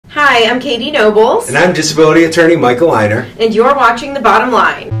Hi, I'm Katie Nobles. And I'm disability attorney Michael Einer. And you're watching The Bottom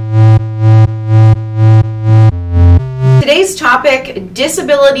Line. Today's topic,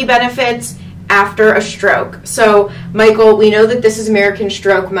 disability benefits after a stroke. So, Michael, we know that this is American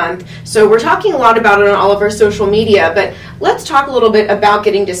Stroke Month, so we're talking a lot about it on all of our social media, but let's talk a little bit about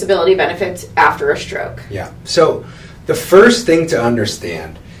getting disability benefits after a stroke. Yeah, so the first thing to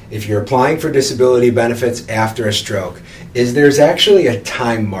understand if you're applying for disability benefits after a stroke is there's actually a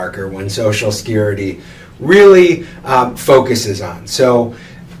time marker when Social Security really focuses on. So,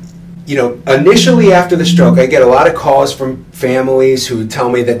 initially after the stroke, I get a lot of calls from families who tell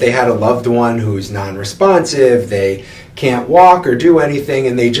me that they had a loved one who's non-responsive, they can't walk or do anything,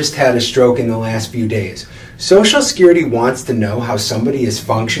 and they just had a stroke in the last few days. Social Security wants to know how somebody is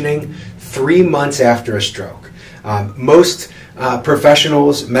functioning 3 months after a stroke. Most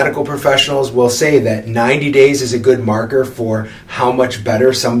medical professionals will say that 90 days is a good marker for how much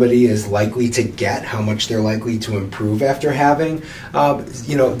better somebody is likely to get, how much they're likely to improve after having,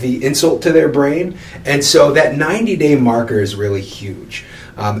 the insult to their brain. And so that 90-day marker is really huge.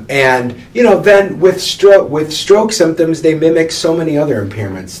 Then with stroke symptoms, they mimic so many other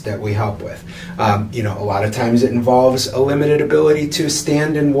impairments that we help with. A lot of times it involves a limited ability to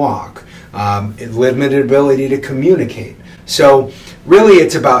stand and walk, limited ability to communicate. So really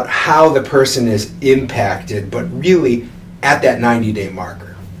it's about how the person is impacted, but really at that 90-day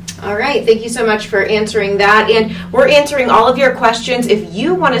marker. All right, thank you so much for answering that. And we're answering all of your questions. If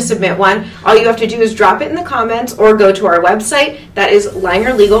you want to submit one, all you have to do is drop it in the comments or go to our website. That is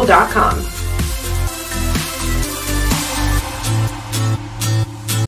LeinerLegal.com.